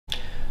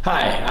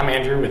Hi, I'm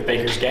Andrew with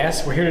Baker's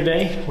Gas. We're here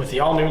today with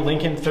the all-new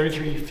Lincoln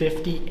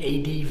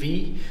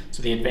 3350 ADV,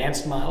 so the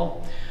advanced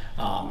model.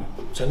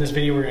 So in this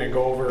video we're going to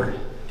go over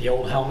the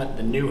old helmet,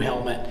 the new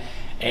helmet,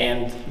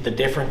 and the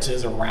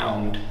differences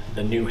around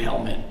the new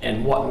helmet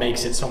and what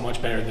makes it so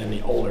much better than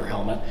the older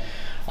helmet.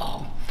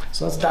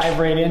 So let's dive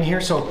right in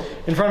here. So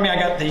in front of me I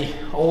got the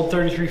old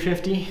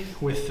 3350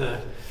 with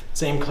the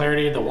same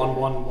clarity, the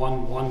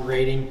 1111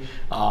 rating.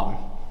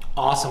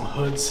 Awesome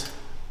hoods.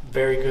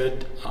 Very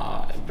good,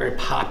 very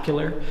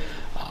popular.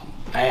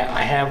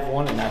 I have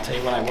one, and I'll tell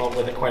you what, I weld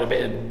with it quite a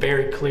bit.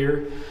 Very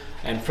clear,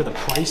 and for the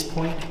price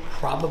point,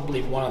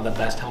 probably one of the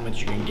best helmets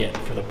you can get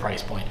for the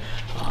price point.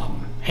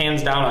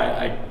 Hands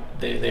down,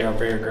 they are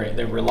very great.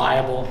 They're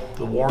reliable.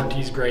 The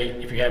warranty's great.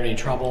 If you have any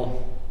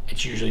trouble,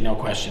 it's usually no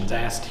questions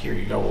asked. Here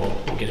you go.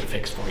 We'll get it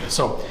fixed for you.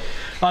 So,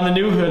 on the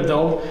new hood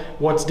though,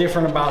 what's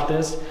different about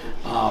this?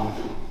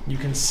 You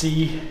can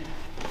see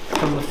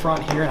from the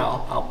front here, and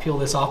I'll peel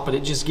this off, but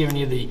it's just giving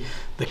you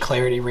the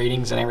clarity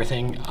ratings and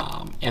everything,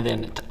 and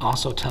then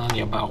also telling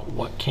you about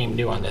what came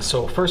new on this.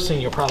 So first thing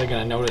you're probably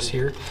going to notice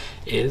here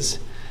is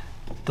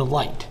the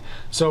light.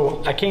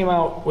 So I came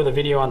out with a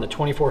video on the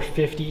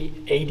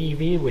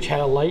 2450 ADV, which had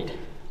a light,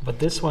 but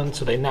this one,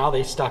 so now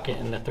they stuck it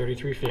in the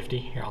 3350.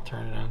 Here, I'll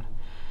turn it on.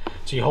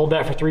 So you hold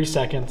that for 3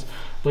 seconds.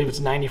 I believe it's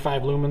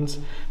 95 lumens.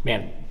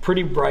 Man,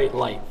 pretty bright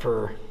light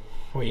for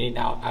what you need.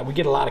 Now, we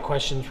get a lot of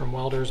questions from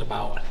welders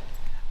about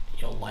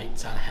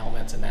lights on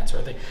helmets and that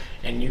sort of thing,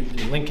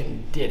 and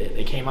Lincoln did it.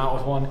 They came out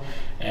with one,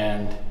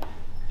 and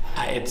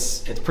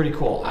it's pretty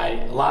cool.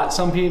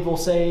 Some people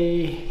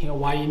say,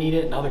 why you need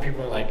it, and other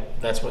people are like,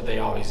 that's what they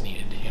always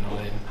needed.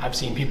 I've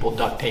seen people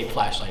duct tape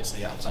flashlights to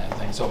the outside of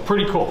things, so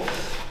pretty cool.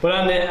 But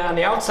on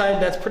the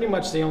outside, that's pretty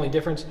much the only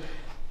difference.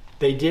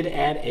 They did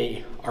add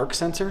a arc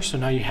sensor, so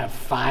now you have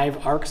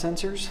 5 arc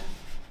sensors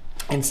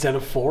instead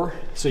of 4,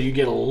 so you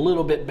get a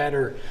little bit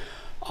better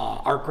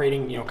arc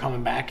rating,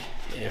 coming back.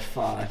 If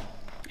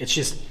it's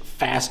just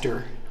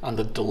faster on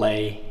the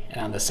delay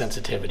and on the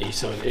sensitivity,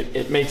 so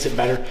it makes it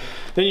better.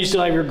 Then you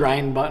still have your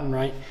grind button,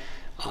 right?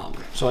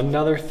 So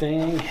another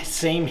thing,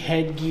 same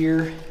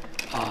headgear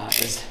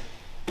as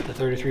the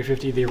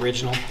 3350, the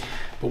original,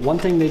 but one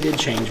thing they did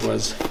change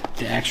was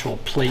the actual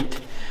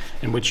plate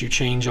in which you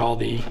change all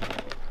the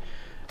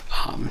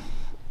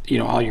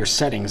all your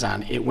settings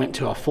on. It went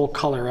to a full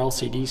color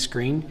LCD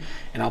screen,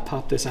 and I'll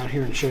pop this out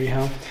here and show you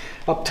how.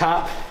 Up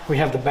top we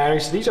have the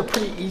batteries. So these are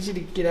pretty easy to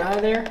get out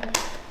of there.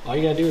 All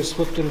you gotta do is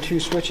flip them 2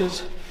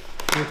 switches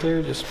right there,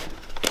 and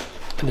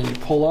then you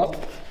pull up,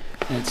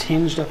 and it's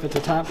hinged up at the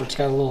top. It's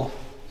got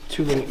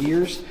 2 little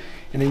ears,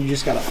 and then you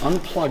just gotta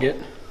unplug it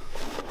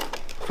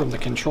from the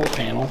control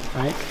panel,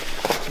 right?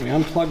 So we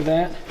unplug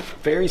that.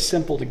 Very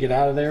simple to get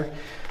out of there.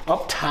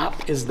 Up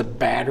top is the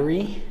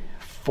battery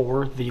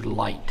for the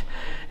light,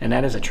 and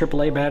that is a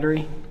AAA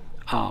battery.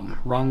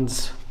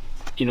 Runs,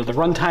 the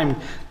runtime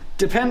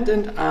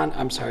dependent on,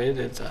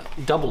 it's a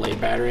AA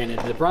battery, and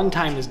the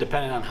runtime is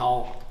dependent on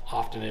how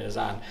often it is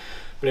on.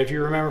 But if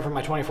you remember from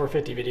my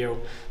 2450 video,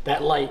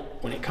 that light,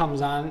 when it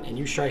comes on and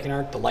you strike an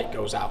arc, the light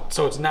goes out.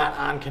 So it's not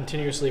on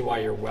continuously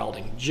while you're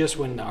welding, just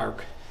when the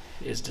arc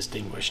is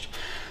distinguished.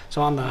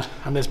 So on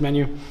this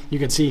menu, you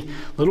can see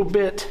a little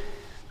bit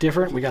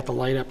different. We got the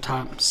light up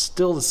top,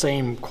 still the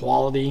same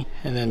quality,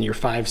 and then your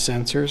 5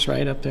 sensors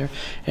right up there,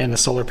 and the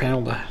solar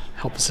panel to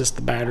help assist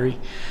the battery.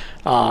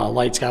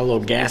 Light's got a little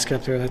gasket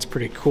up there. That's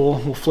pretty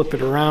cool. We'll flip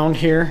it around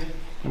here,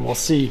 and we'll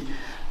see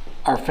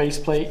our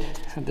faceplate.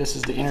 This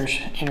is the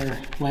inner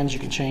lens. You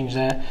can change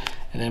that,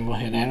 and then we'll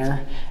hit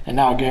enter, and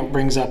now it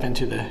brings up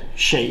into the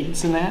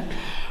shades and that.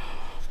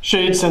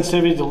 Shade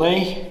sensitivity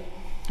delay,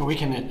 and we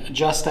can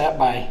adjust that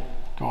by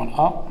going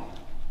up,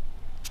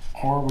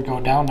 or we go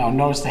down. Now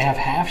notice they have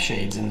half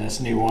shades in this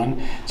new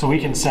one, so we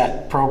can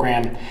set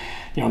program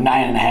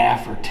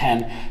 9.5 or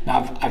 10.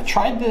 Now I've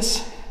tried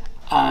this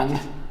on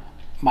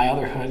my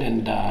other hood,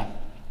 and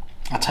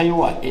I'll tell you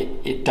what,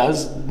 it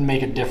does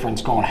make a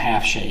difference going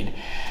half shade.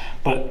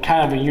 But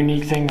kind of a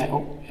unique thing that,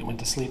 it went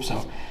to sleep.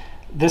 So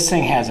this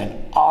thing has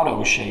an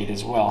auto shade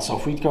as well. So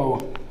if we go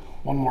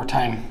one more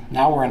time,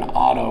 now we're in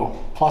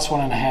auto,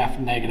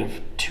 +1.5,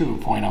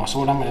 -2.0. So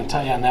what I'm going to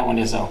tell you on that one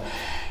is, though,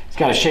 it's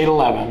got a shade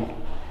 11.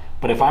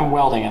 But if I'm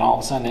welding and all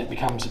of a sudden it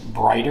becomes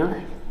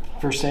brighter,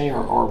 per se,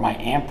 or my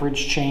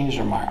amperage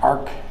changed, or my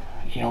arc,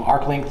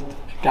 arc length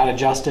got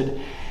adjusted,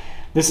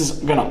 this is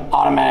gonna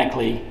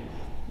automatically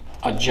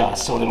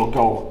adjust. So it'll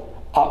go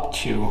up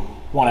to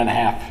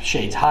 1.5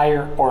 shades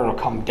higher, or it'll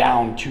come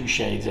down 2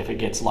 shades if it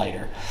gets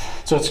lighter.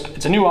 So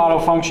it's a new auto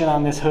function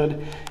on this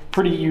hood,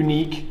 pretty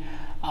unique,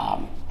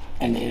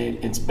 and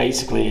it's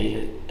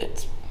basically,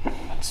 it's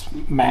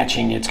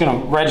matching. It's going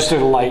to register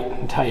the light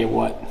and tell you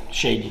what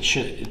shade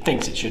it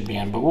thinks it should be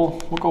in. But we'll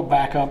go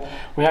back up.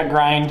 We got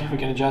grind. We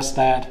can adjust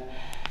that.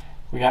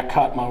 We got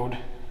cut mode,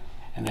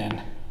 and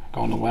then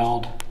go into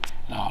weld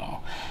and auto.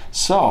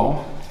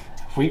 So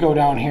if we go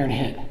down here and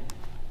hit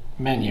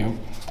menu,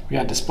 we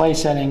got display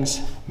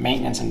settings,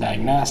 maintenance and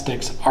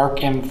diagnostics,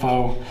 arc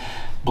info,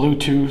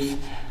 Bluetooth.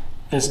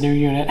 This new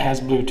unit has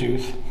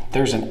Bluetooth.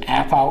 There's an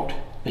app out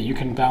that you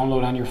can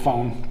download on your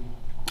phone,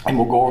 and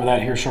we'll go over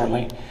that here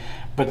shortly.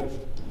 But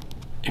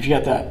if you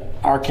got the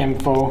arc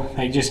info,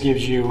 that just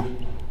gives you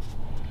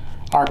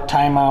arc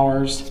time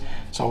hours,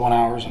 so 1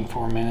 hour and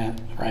 4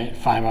 minutes, right?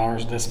 5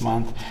 hours this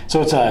month.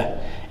 So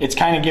it's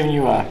kind of giving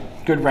you a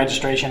good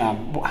registration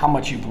on how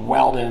much you've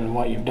welded and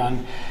what you've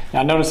done.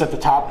 Now notice at the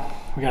top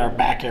we got our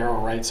back arrow,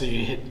 right? So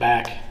you hit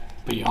back,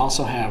 but you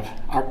also have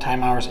arc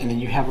time hours, and then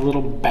you have a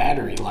little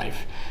battery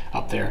life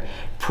up there.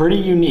 Pretty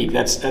unique.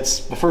 That's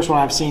the first one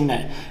I've seen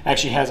that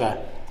actually has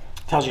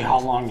tells you how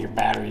long your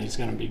battery is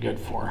going to be good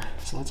for.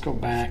 So let's go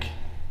back.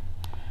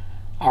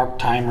 Arc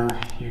timer,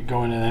 you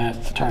go into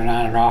that, turn it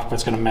on and off, but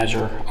it's going to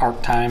measure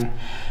arc time.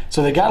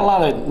 So they got a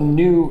lot of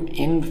new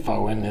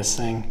info in this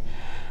thing.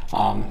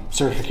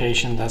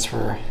 Certification, that's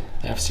for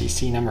the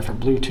FCC number for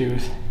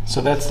Bluetooth.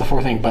 So that's the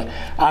fourth thing, but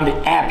on the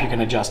app you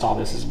can adjust all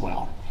this as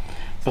well.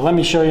 But let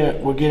me show you,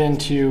 we'll get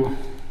into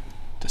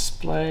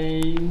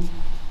display.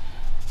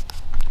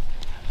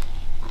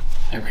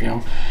 There we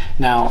go.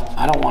 Now,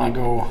 I don't want to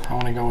go, I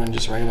want to go in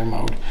just regular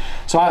mode.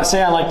 So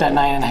say I like that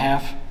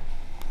 9.5.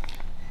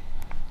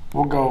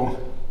 We'll go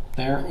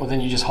there. Well,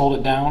 then you just hold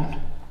it down.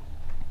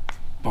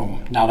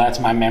 Boom. Now that's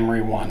my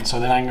memory 1. So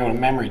then I can go to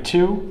memory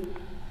 2,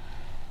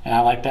 and I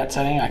like that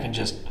setting. I can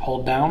just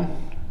hold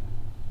down.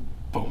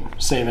 Boom.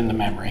 Save into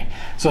memory.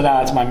 So now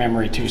that's my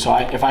memory 2. So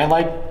if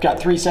I got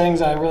 3 settings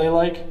that I really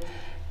like,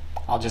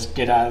 I'll just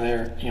get out of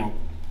there,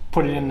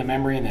 put it into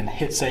memory and then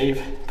hit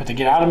save. But to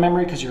get out of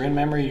memory, because you're in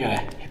memory, you gotta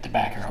hit the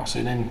back arrow.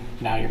 So then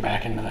now you're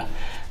back into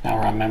now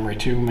we're on memory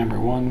 2, memory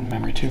 1,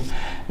 memory 2, and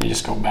you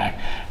just go back.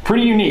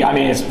 Pretty unique. I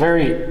mean, it's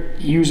very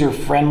user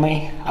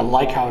friendly. I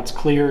like how it's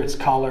clear, it's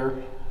color,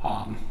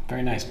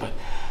 very nice. But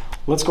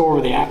let's go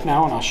over the app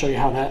now and I'll show you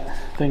how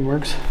that thing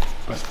works.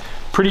 But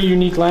pretty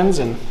unique lens,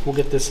 and we'll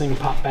get this thing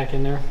popped back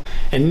in there.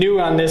 And new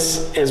on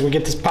this, as we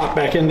get this popped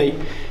back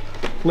in,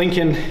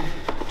 Lincoln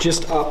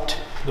just upped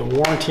the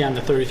warranty on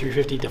the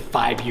 3350 to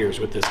 5 years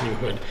with this new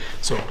hood.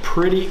 So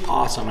pretty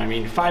awesome. I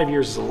mean, 5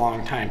 years is a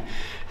long time.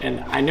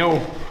 And I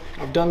know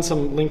I've done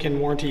some Lincoln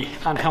warranty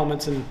on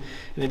helmets in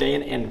the day,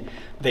 and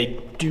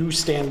they do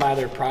stand by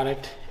their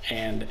product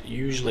and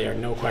usually are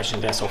no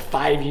questions asked. So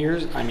 5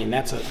 years, I mean,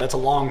 that's a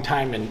long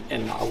time,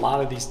 and a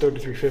lot of these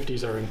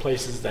 3350s are in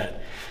places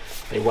that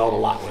they weld a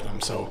lot with them.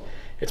 So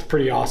it's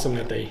pretty awesome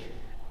that they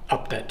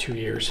upped that 2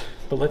 years.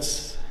 But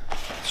let's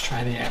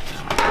try the app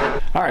now.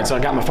 All right, so I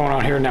got my phone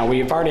out here now.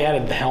 We've already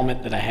added the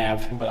helmet that I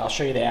have, but I'll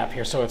show you the app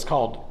here. So it's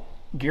called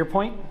Gear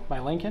Point by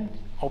Lincoln.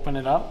 Open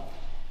it up.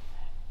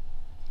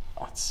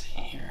 Let's see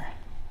here.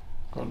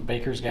 Go to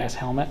Baker's Gas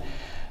helmet.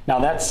 Now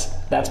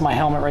that's my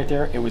helmet right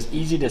there. It was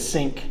easy to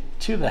sync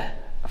to the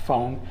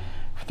phone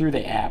through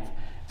the app.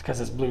 It's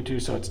because it's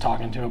Bluetooth, so it's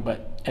talking to it.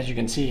 But as you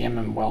can see, I'm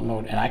in weld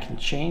mode, and I can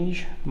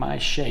change my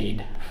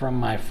shade from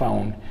my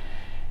phone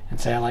and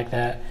say I like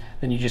that.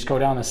 Then you just go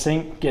down the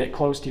sync, get it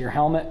close to your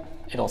helmet.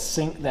 It'll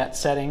sync that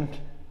setting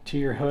to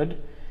your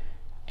hood,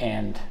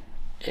 and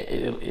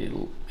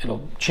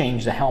it'll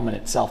change the helmet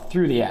itself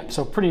through the app.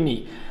 So pretty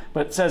neat.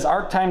 But it says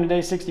arc time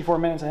today, 64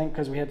 minutes, I think,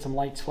 because we had some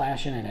lights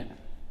flashing and it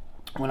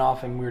went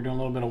off and we were doing a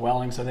little bit of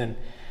welding. So then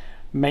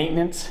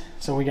maintenance.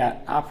 So we got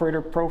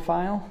operator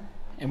profile,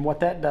 and what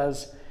that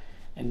does,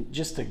 and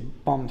just to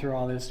bum through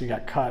all this, we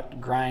got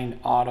cut, grind,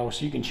 auto.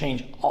 So you can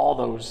change all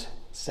those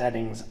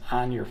settings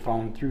on your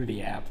phone through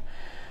the app.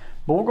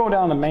 But we'll go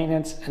down to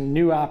maintenance and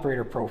new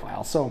operator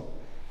profile. So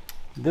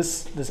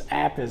this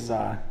app is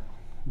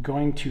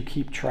going to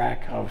keep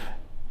track of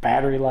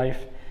battery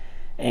life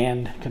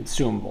and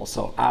consumables,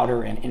 so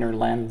outer and inner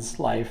lens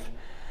life.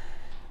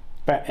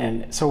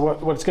 And so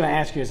what it's going to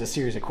ask you is a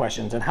series of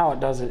questions, and how it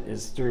does it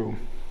is through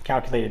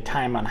calculated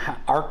time on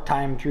arc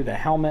time through the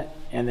helmet,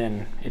 and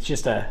then it's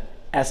just a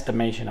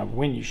estimation of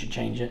when you should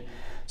change it.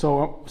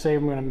 So say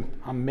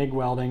I'm MIG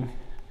welding,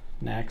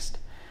 next.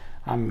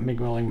 I'm MIG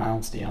welding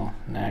mild steel,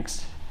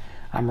 next.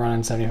 I'm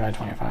running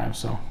 75-25,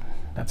 so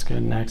that's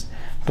good, next.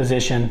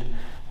 Position,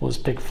 we'll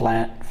just pick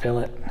flat,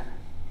 fillet,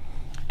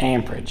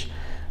 amperage.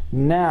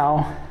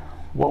 Now,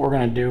 what we're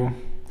gonna do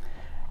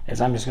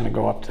is I'm just gonna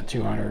go up to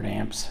 200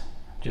 amps,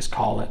 just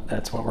call it,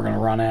 that's what we're gonna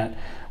run at.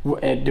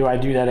 Do I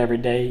do that every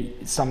day?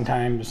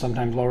 Sometimes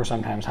lower,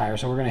 sometimes higher.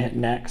 So we're gonna hit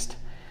next.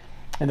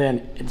 And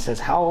then it says,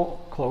 how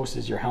close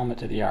is your helmet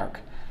to the arc?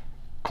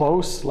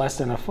 Close, less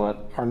than a foot,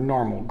 or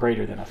normal,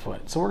 greater than a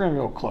foot. So we're gonna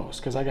go close,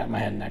 because I got my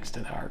head next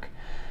to the arc.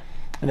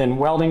 And then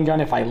welding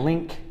gun, if I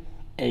link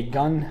a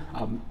gun,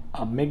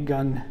 a MIG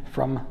gun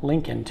from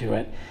Lincoln to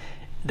it,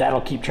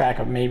 that'll keep track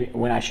of maybe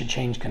when I should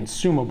change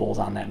consumables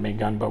on that MIG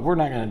gun, but we're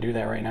not gonna do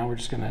that right now. We're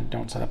just gonna,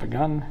 don't set up a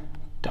gun,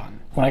 done.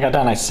 When I got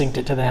done, I synced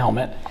it to the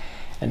helmet,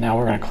 and now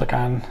we're gonna click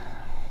on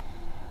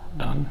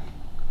done.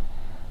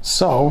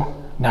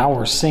 So now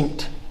we're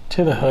synced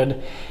to the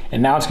hood,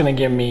 and now it's gonna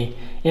give me,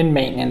 in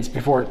maintenance,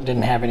 before it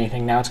didn't have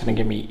anything, now it's gonna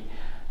give me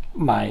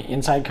my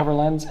inside cover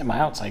lens and my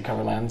outside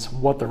cover lens,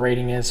 what the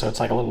rating is. So it's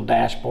like a little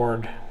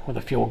dashboard with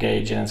a fuel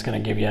gauge, and it's gonna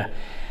give you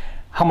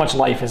how much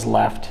life is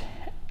left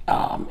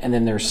And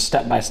then there's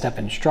step-by-step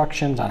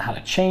instructions on how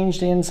to change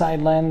the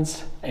inside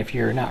lens if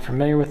you're not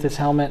familiar with this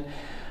helmet.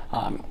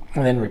 And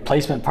then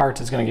replacement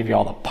parts is going to give you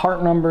all the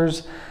part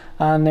numbers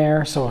on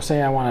there. So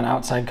say I want an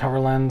outside cover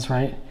lens,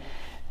 right?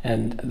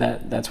 And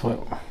that's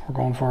what we're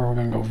going for. We're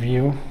going to go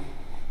view.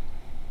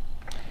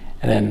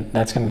 And then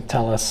that's going to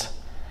tell us,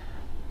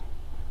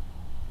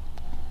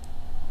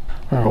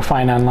 we're going to go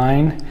find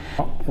online.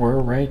 We're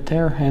right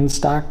there, in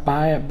stock,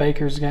 buy at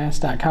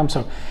bakersgas.com.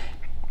 So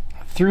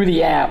through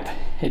the app,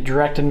 it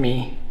directed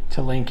me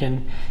to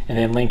Lincoln, and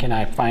then Lincoln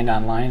I find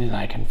online, and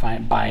I can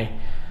buy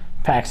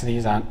packs of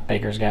these on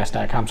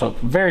bakersgas.com. So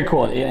very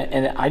cool.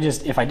 And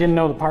if I didn't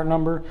know the part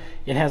number,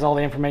 it has all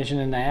the information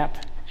in the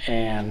app.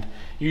 And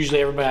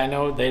usually everybody I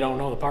know, they don't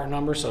know the part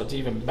number, so it's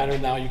even better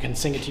now. You can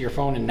sync it to your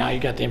phone, and now you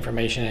got the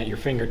information at your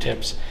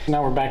fingertips.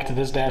 Now we're back to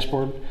this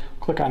dashboard.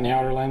 Click on the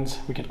outer lens.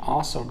 We can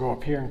also go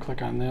up here and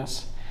click on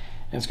this.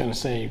 And it's going to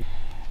say,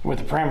 with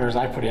the parameters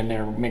I put in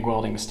there, MIG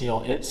welding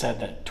steel, it said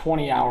that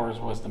 20 hours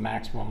was the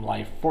maximum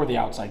life for the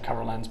outside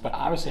cover lens. But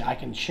obviously I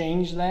can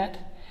change that,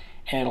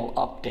 and it'll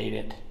update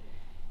it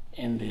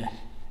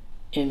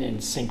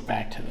and sync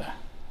back to the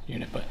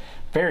unit. But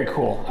very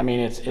cool. I mean,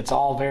 it's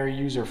all very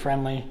user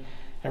friendly.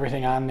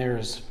 Everything on there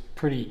is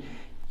pretty,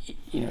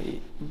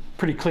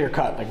 pretty clear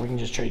cut. Like we can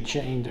just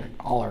change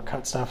all our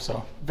cut stuff.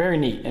 So very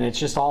neat. And it's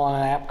just all on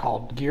an app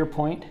called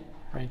GearPoint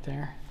right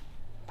there.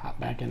 Pop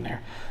back in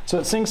there. So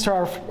it syncs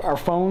to our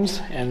phones,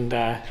 and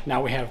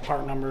now we have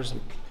part numbers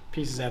and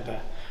pieces at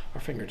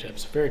our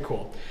fingertips. Very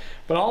cool.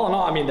 But all in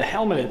all, I mean, the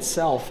helmet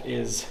itself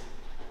is,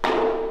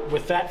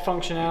 with that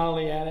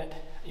functionality at it,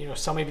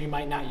 some of you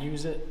might not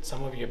use it.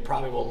 Some of you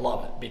probably will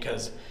love it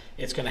because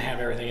it's going to have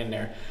everything in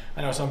there.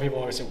 I know some people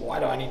always say, why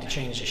do I need to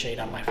change the shade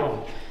on my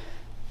phone?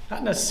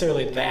 Not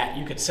necessarily that.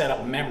 You could set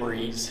up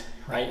memories,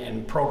 right,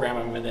 and program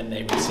them, and then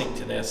they would sync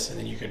to this, and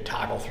then you could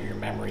toggle through your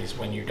memories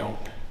when you're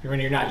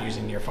not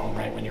using your phone,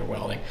 right, when you're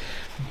welding.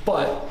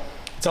 But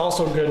it's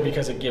also good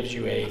because it gives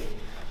you a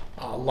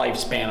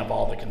lifespan of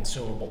all the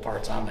consumable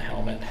parts on the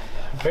helmet.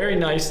 Very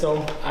nice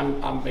though.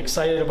 I'm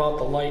excited about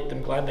the light.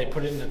 I'm glad they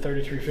put it in the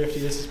 3350.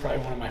 This is probably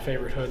one of my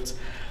favorite hoods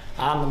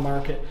on the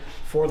market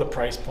for the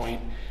price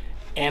point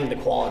and the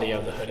quality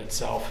of the hood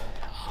itself.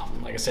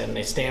 Like I said, and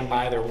they stand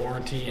by their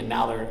warranty, and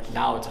now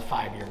it's a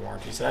 5-year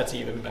warranty, so that's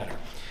even better.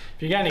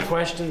 If you got any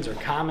questions or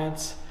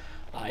comments,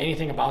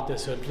 anything about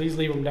this hood, please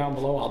leave them down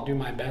below. I'll do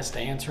my best to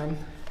answer them.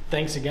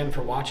 Thanks again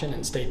for watching,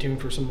 and stay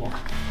tuned for some more.